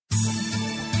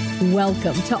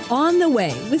Welcome to On the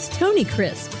Way with Tony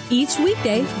Crisp. Each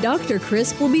weekday, Dr.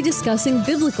 Crisp will be discussing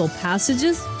biblical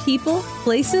passages, people,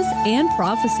 places, and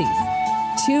prophecies.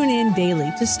 Tune in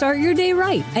daily to start your day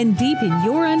right and deepen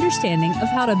your understanding of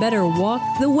how to better walk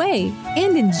the way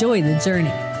and enjoy the journey.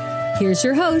 Here's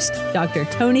your host, Dr.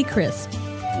 Tony Crisp.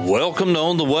 Welcome to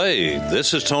On the Way.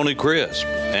 This is Tony Crisp,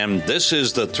 and this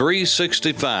is the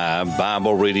 365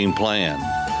 Bible Reading Plan.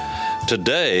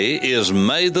 Today is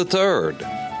May the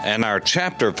 3rd, and our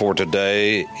chapter for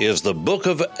today is the book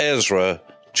of Ezra,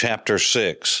 chapter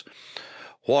 6.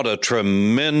 What a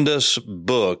tremendous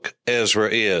book Ezra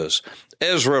is.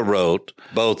 Ezra wrote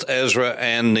both Ezra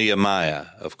and Nehemiah.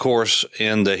 Of course,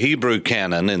 in the Hebrew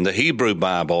canon, in the Hebrew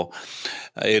Bible,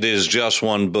 it is just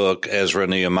one book, Ezra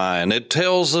and Nehemiah, and it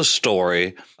tells the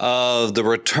story of the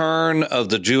return of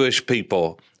the Jewish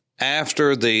people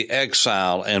after the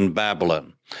exile in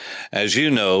Babylon. As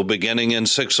you know, beginning in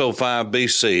 605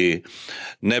 BC,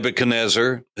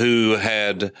 Nebuchadnezzar, who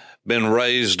had been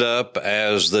raised up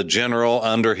as the general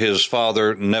under his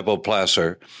father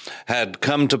Nabopolassar, had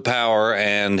come to power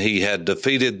and he had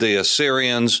defeated the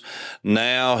Assyrians.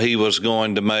 Now he was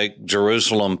going to make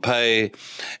Jerusalem pay,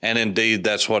 and indeed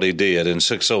that's what he did. In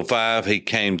 605, he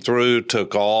came through,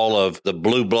 took all of the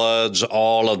blue bloods,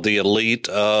 all of the elite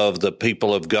of the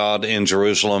people of God in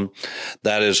Jerusalem.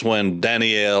 That is when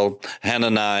Daniel,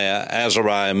 Hananiah,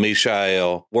 Azariah,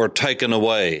 Mishael were taken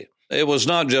away. It was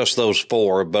not just those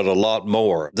four, but a lot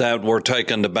more that were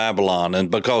taken to Babylon.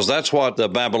 And because that's what the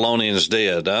Babylonians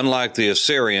did, unlike the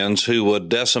Assyrians who would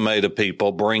decimate a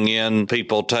people, bring in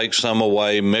people, take some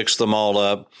away, mix them all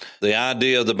up. The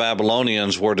idea of the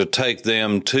Babylonians were to take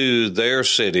them to their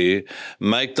city,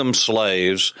 make them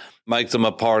slaves, make them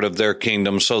a part of their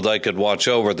kingdom so they could watch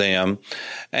over them,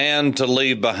 and to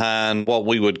leave behind what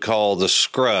we would call the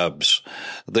scrubs,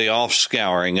 the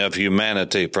offscouring of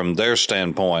humanity from their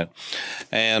standpoint,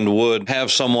 and would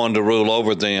have someone to rule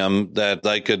over them that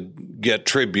they could get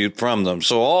tribute from them.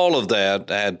 So all of that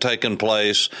had taken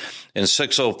place in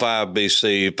 605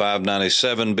 BC,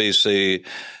 597 BC,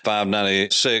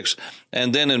 596,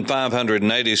 and then in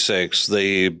 586,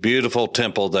 the beautiful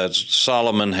temple that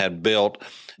Solomon had built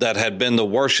that had been the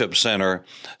worship center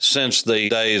since the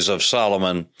days of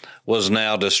Solomon was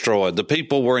now destroyed. The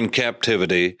people were in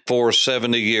captivity for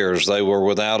 70 years. They were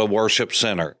without a worship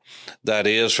center. That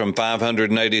is, from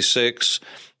 586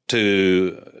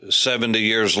 to 70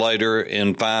 years later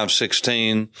in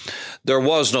 516, there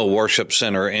was no worship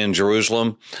center in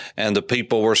Jerusalem, and the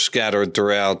people were scattered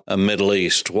throughout the Middle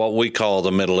East, what we call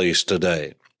the Middle East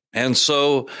today. And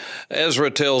so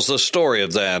Ezra tells the story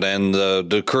of that and the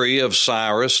decree of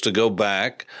Cyrus to go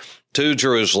back to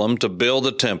Jerusalem to build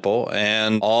the temple,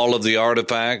 and all of the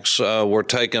artifacts were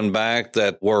taken back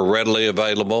that were readily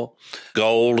available.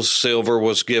 Gold, silver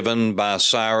was given by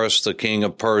Cyrus, the king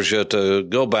of Persia, to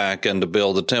go back and to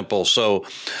build the temple. So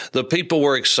the people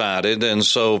were excited, and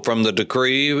so from the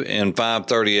decree in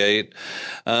 538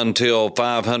 until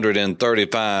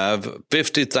 535,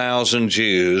 50,000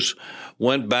 Jews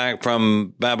went back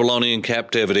from Babylonian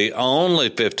captivity. Only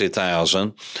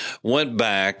 50,000 went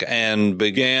back and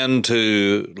began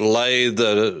to lay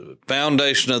the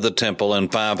foundation of the temple in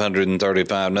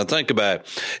 535. Now think about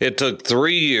it. It took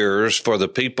 3 years for the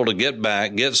people to get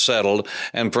back, get settled,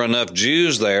 and for enough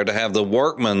Jews there to have the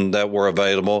workmen that were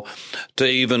available to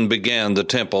even begin the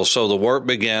temple. So the work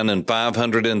began in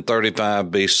 535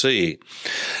 BC.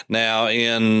 Now,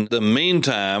 in the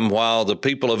meantime, while the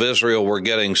people of Israel were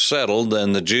getting settled,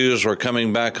 and the Jews were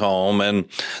coming back home, and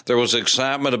there was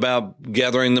excitement about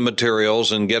gathering the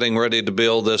materials and getting ready to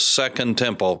build this second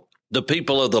temple. The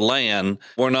people of the land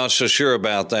were not so sure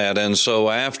about that, and so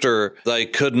after they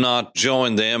could not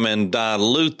join them and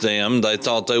dilute them, they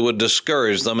thought they would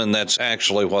discourage them, and that's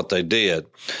actually what they did.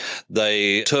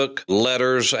 They took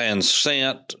letters and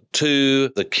sent to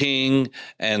the king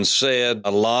and said,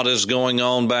 a lot is going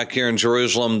on back here in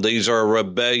Jerusalem. These are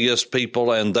rebellious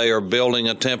people, and they are building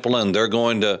a temple, and they're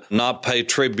going to not pay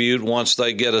tribute once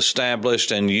they get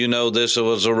established. And you know this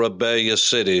was a rebellious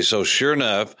city. So sure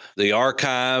enough, the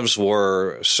archives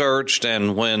were searched,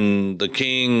 and when the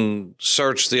king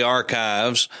searched the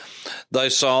archives, they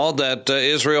saw that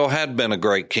Israel had been a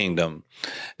great kingdom.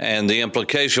 And the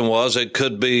implication was it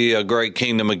could be a great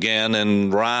kingdom again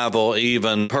and rival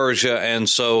even Persia. And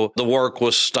so the work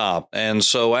was stopped. And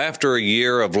so after a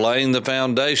year of laying the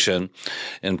foundation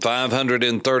in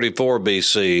 534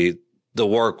 BC, the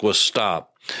work was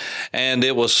stopped. And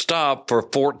it was stopped for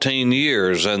 14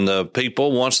 years. And the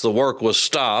people, once the work was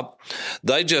stopped,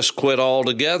 they just quit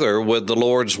altogether with the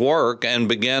Lord's work and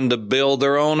began to build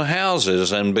their own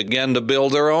houses and began to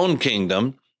build their own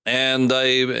kingdom. And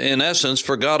they, in essence,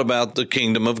 forgot about the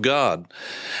kingdom of God.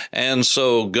 And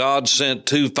so God sent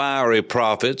two fiery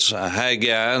prophets,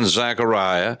 Haggai and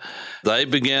Zechariah. They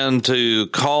began to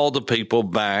call the people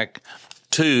back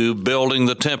to building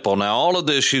the temple. Now, all of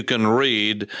this you can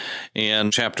read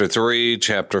in chapter 3,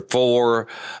 chapter 4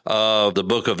 of the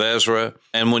book of Ezra.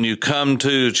 And when you come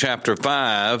to chapter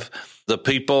 5, the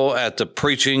people at the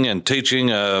preaching and teaching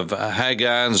of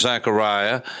Haggai and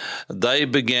Zechariah, they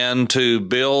began to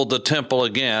build the temple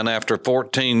again after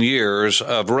 14 years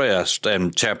of rest.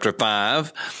 And chapter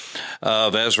 5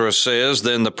 of Ezra says,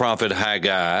 then the prophet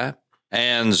Haggai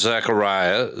and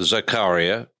Zechariah,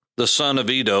 the son of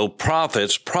Iddo,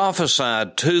 prophets,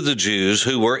 prophesied to the Jews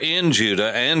who were in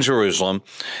Judah and Jerusalem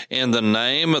in the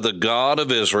name of the God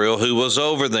of Israel who was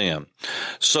over them.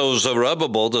 So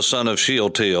Zerubbabel, the son of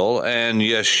Shealtiel, and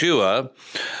Yeshua,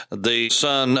 the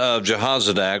son of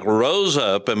Jehozadak, rose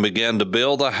up and began to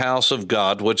build the house of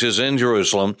God, which is in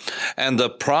Jerusalem, and the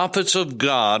prophets of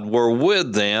God were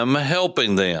with them,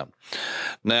 helping them.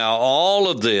 Now, all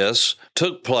of this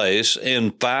took place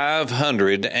in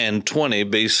 520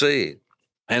 BC.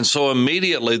 And so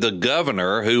immediately the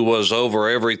governor who was over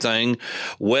everything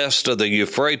west of the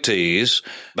Euphrates,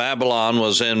 Babylon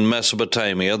was in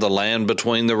Mesopotamia, the land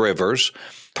between the rivers.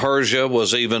 Persia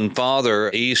was even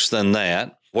farther east than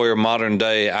that, where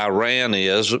modern-day Iran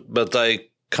is, but they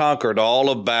conquered all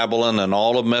of Babylon and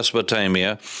all of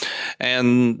Mesopotamia,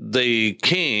 and the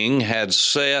king had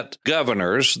set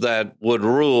governors that would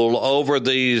rule over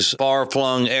these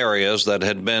far-flung areas that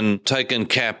had been taken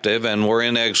captive and were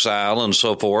in exile and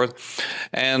so forth.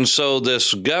 And so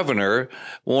this governor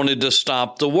wanted to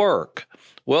stop the work.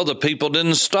 Well, the people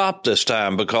didn't stop this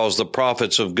time because the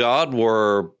prophets of God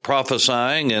were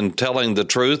prophesying and telling the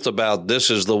truth about this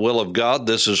is the will of God,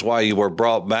 this is why you were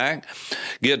brought back.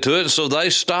 Get to it. So they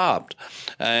stopped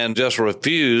and just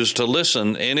refused to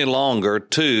listen any longer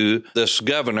to this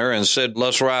governor and said,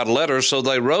 let's write a letter. So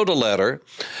they wrote a letter,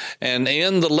 and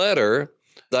in the letter,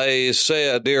 they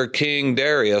said, Dear King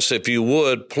Darius, if you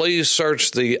would, please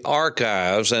search the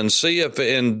archives and see if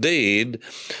indeed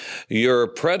your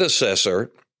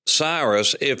predecessor,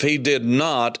 Cyrus, if he did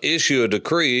not issue a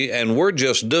decree, and we're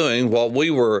just doing what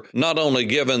we were not only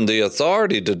given the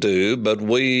authority to do, but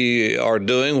we are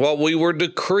doing what we were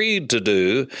decreed to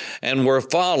do, and we're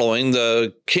following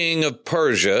the king of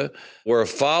Persia. We're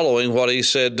following what he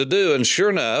said to do. And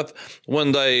sure enough,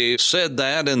 when they said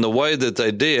that in the way that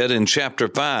they did in chapter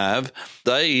 5,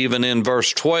 they even in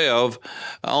verse 12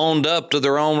 owned up to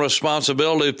their own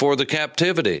responsibility for the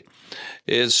captivity.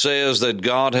 It says that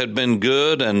God had been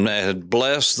good and had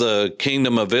blessed the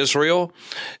kingdom of Israel.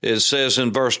 It says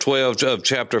in verse 12 of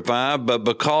chapter 5, but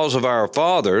because of our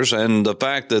fathers and the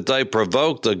fact that they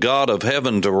provoked the God of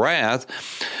heaven to wrath,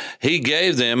 he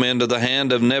gave them into the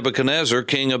hand of Nebuchadnezzar,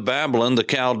 king of Babylon, the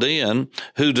Chaldean,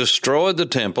 who destroyed the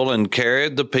temple and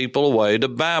carried the people away to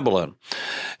Babylon.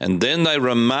 And then they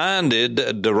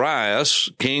reminded Darius,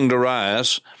 King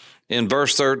Darius, in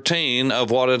verse 13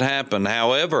 of what had happened.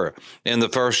 However, in the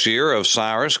first year of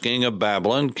Cyrus, king of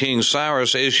Babylon, King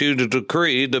Cyrus issued a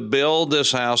decree to build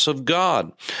this house of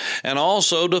God and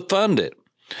also to fund it.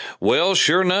 Well,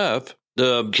 sure enough,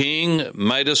 the king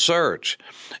made a search.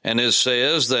 And it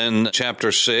says in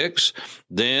chapter 6,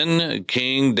 then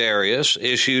King Darius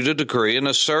issued a decree, and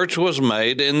a search was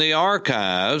made in the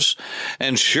archives.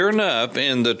 And sure enough,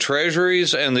 in the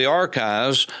treasuries and the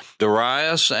archives,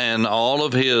 Darius and all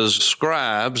of his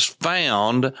scribes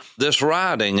found this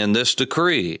writing and this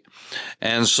decree.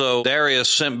 And so Darius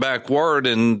sent back word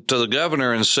to the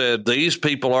governor and said, these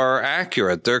people are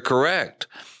accurate. They're correct.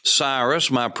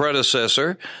 Cyrus, my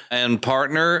predecessor and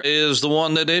partner, is the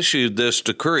one that issued this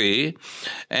decree.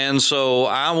 And so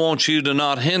I want you to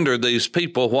not hinder these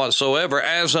people whatsoever.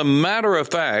 As a matter of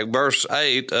fact, verse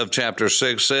 8 of chapter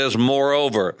 6 says,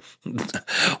 moreover.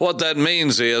 What that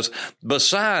means is,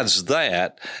 besides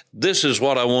that, this is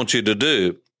what I want you to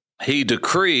do. He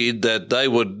decreed that they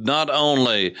would not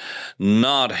only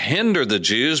not hinder the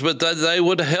Jews, but that they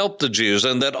would help the Jews,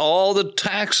 and that all the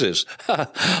taxes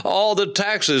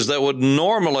that would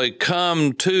normally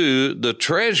come to the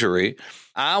treasury,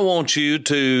 I want you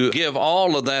to give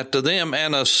all of that to them.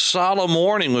 And a solemn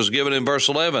warning was given in verse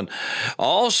 11.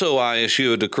 Also, I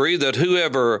issue a decree that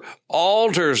whoever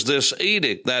alters this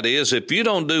edict, that is, if you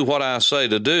don't do what I say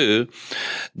to do,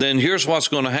 then here's what's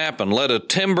going to happen. Let a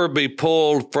timber be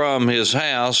pulled from his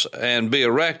house and be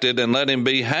erected, and let him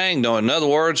be hanged. In other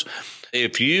words,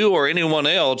 if you or anyone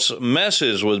else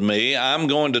messes with me, I'm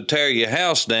going to tear your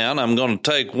house down. I'm going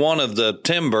to take one of the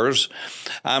timbers.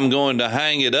 I'm going to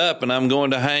hang it up, and I'm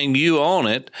going to hang you on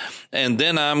it. And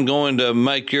then I'm going to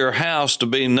make your house to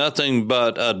be nothing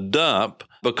but a dump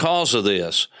because of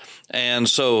this. And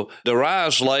so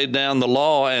Darius laid down the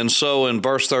law, and so in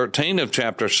verse 13 of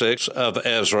chapter 6 of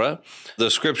Ezra,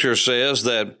 the scripture says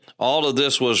that all of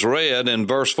this was read in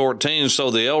verse 14.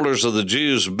 So the elders of the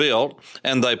Jews built,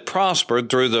 and they prospered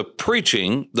through the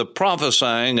preaching, the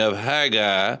prophesying of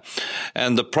Haggai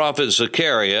and the prophet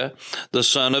Zechariah, the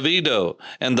son of Iddo.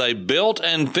 And they built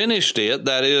and finished it,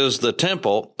 that is the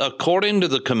temple, according to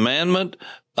the commandment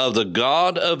of the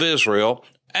God of Israel,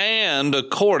 and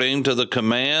according to the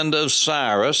command of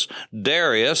Cyrus,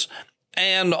 Darius,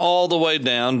 and all the way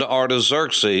down to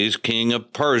Artaxerxes, king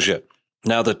of Persia.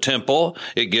 Now the temple,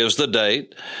 it gives the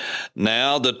date.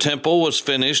 Now the temple was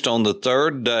finished on the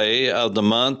 3rd day of the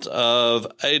month of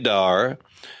Adar,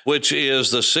 which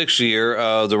is the 6th year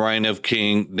of the reign of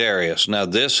King Darius. Now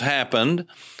this happened.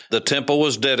 The temple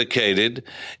was dedicated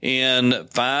in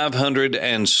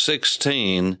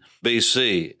 516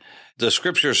 BC. The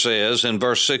scripture says in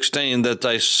verse 16 that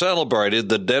they celebrated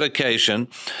the dedication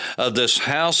of this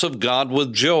house of God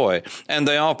with joy, and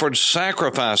they offered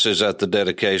sacrifices at the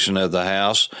dedication of the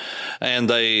house, and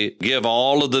they give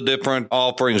all of the different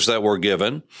offerings that were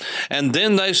given, and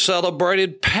then they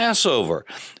celebrated Passover,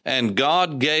 and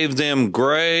God gave them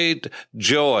great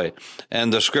joy.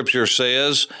 And the scripture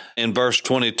says in verse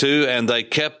 22, and they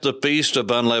kept the feast of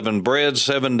unleavened bread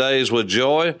 7 days with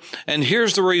joy. And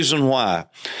here's the reason why.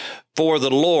 For the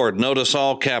Lord, notice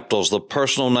all capitals, the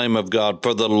personal name of God,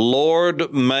 for the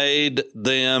Lord made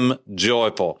them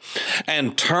joyful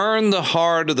and turned the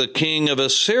heart of the king of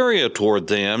Assyria toward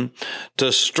them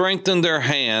to strengthen their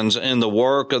hands in the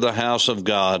work of the house of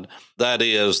God, that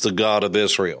is, the God of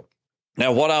Israel.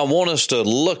 Now, what I want us to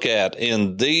look at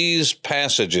in these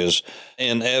passages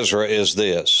in Ezra is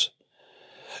this.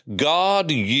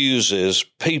 God uses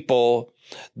people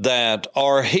that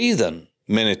are heathen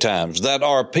many times, that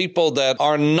are people that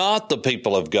are not the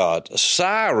people of God.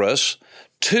 Cyrus,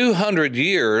 200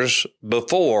 years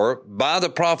before, by the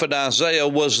prophet Isaiah,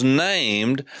 was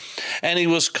named, and he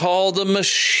was called the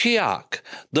Mashiach,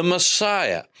 the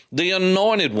Messiah, the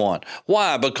anointed one.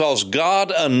 Why? Because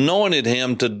God anointed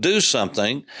him to do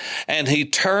something, and he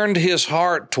turned his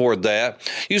heart toward that.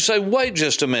 You say, wait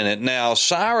just a minute. Now,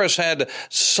 Cyrus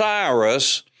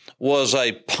was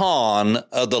a pawn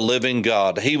of the living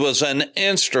God. He was an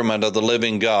instrument of the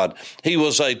living God. He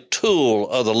was a tool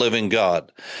of the living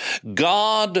God.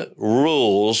 God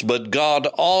rules, but God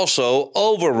also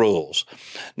overrules.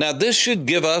 Now, this should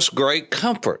give us great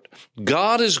comfort.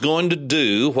 God is going to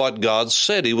do what God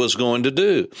said he was going to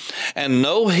do. And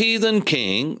no heathen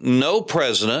king, no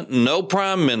president, no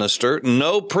prime minister,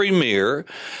 no premier,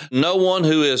 no one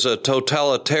who is a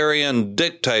totalitarian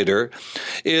dictator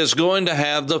is going to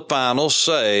have the final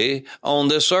say on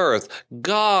this earth.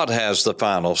 God has the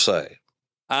final say.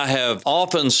 I have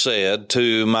often said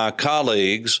to my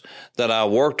colleagues that I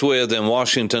worked with in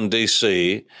Washington,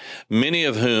 D.C., many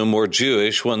of whom were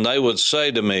Jewish, when they would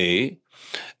say to me,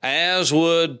 as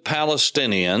would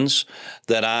Palestinians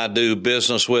that I do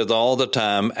business with all the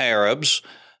time, Arabs,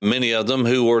 many of them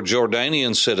who were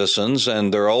Jordanian citizens,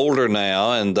 and they're older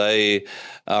now, and they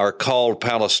are called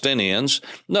Palestinians.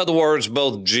 In other words,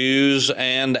 both Jews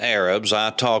and Arabs I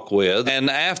talk with.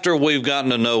 And after we've gotten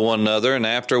to know one another, and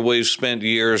after we've spent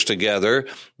years together,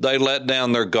 they let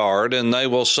down their guard, and they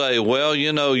will say, well,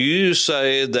 you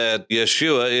say that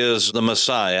Yeshua is the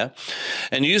Messiah,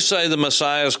 and you say the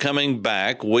Messiah is coming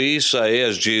back. We say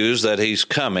as Jews that he's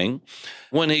coming.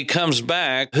 When he comes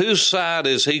back, whose side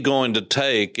is he going to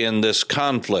take in this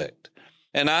conflict?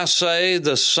 And I say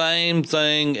the same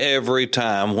thing every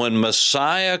time. When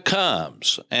Messiah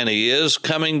comes, and he is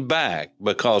coming back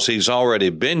because he's already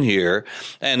been here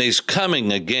and he's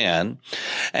coming again,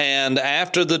 and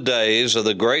after the days of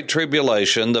the Great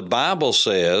Tribulation, the Bible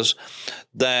says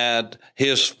that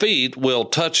his feet will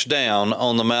touch down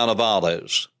on the Mount of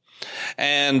Olives,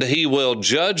 and he will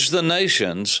judge the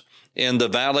nations in the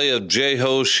valley of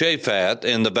Jehoshaphat,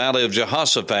 in the valley of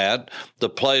Jehoshaphat, the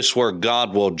place where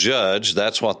God will judge.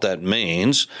 That's what that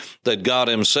means, that God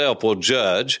himself will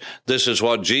judge. This is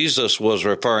what Jesus was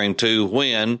referring to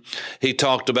when he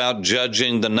talked about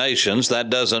judging the nations. That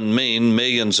doesn't mean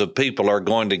millions of people are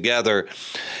going to gather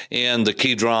in the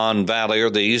Kidron Valley or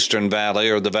the Eastern Valley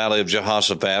or the Valley of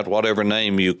Jehoshaphat, whatever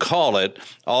name you call it.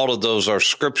 All of those are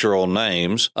scriptural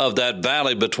names of that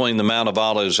valley between the Mount of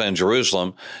Olives and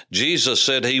Jerusalem. Jesus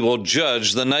said he will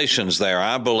judge the nations there.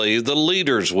 I believe the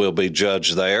leaders will be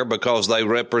judged there because they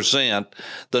represent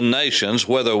the nations,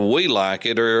 whether we like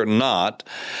it or not.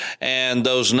 And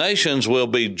those nations will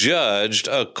be judged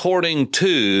according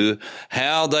to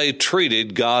how they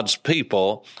treated God's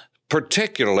people,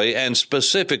 particularly and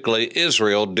specifically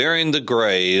Israel, during the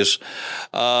graze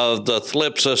of the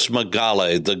Thlipsis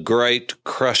Megale, the great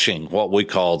crushing, what we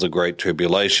call the Great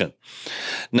Tribulation.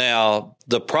 Now,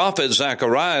 the prophet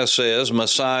Zechariah says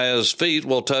Messiah's feet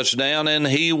will touch down and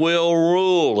he will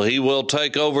rule. He will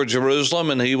take over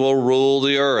Jerusalem and he will rule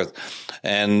the earth.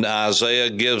 And Isaiah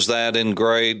gives that in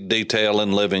great detail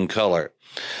and living color.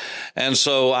 And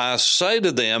so I say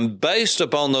to them, based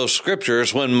upon those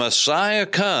scriptures, when Messiah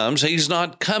comes, he's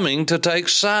not coming to take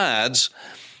sides.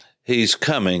 He's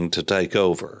coming to take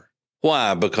over.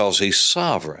 Why? Because he's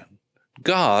sovereign.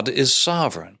 God is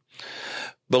sovereign.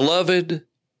 Beloved,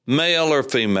 male or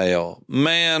female,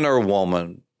 man or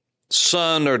woman,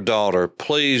 son or daughter,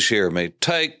 please hear me.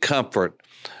 Take comfort.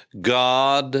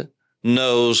 God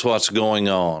knows what's going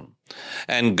on.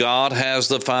 And God has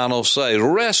the final say.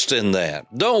 Rest in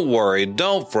that. Don't worry.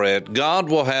 Don't fret. God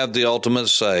will have the ultimate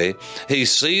say. He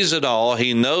sees it all.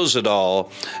 He knows it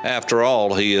all. After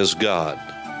all, he is God.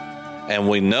 And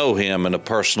we know him in a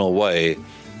personal way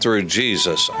through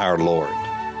Jesus our Lord.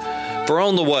 For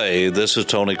On the Way, this is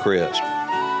Tony Crisp.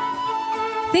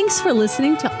 Thanks for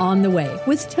listening to On the Way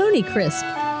with Tony Crisp.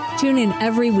 Tune in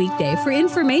every weekday for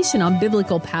information on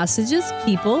biblical passages,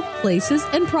 people, places,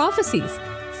 and prophecies.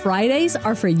 Fridays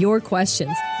are for your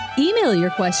questions. Email your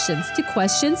questions to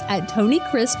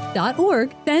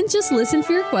questions@tonycrisp.org. Then just listen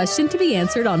for your question to be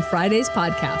answered on Friday's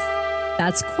podcast.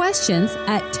 That's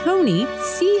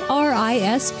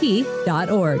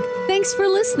questions@tonycrisp.org. Thanks for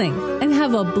listening and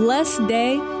have a blessed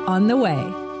day on the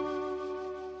way.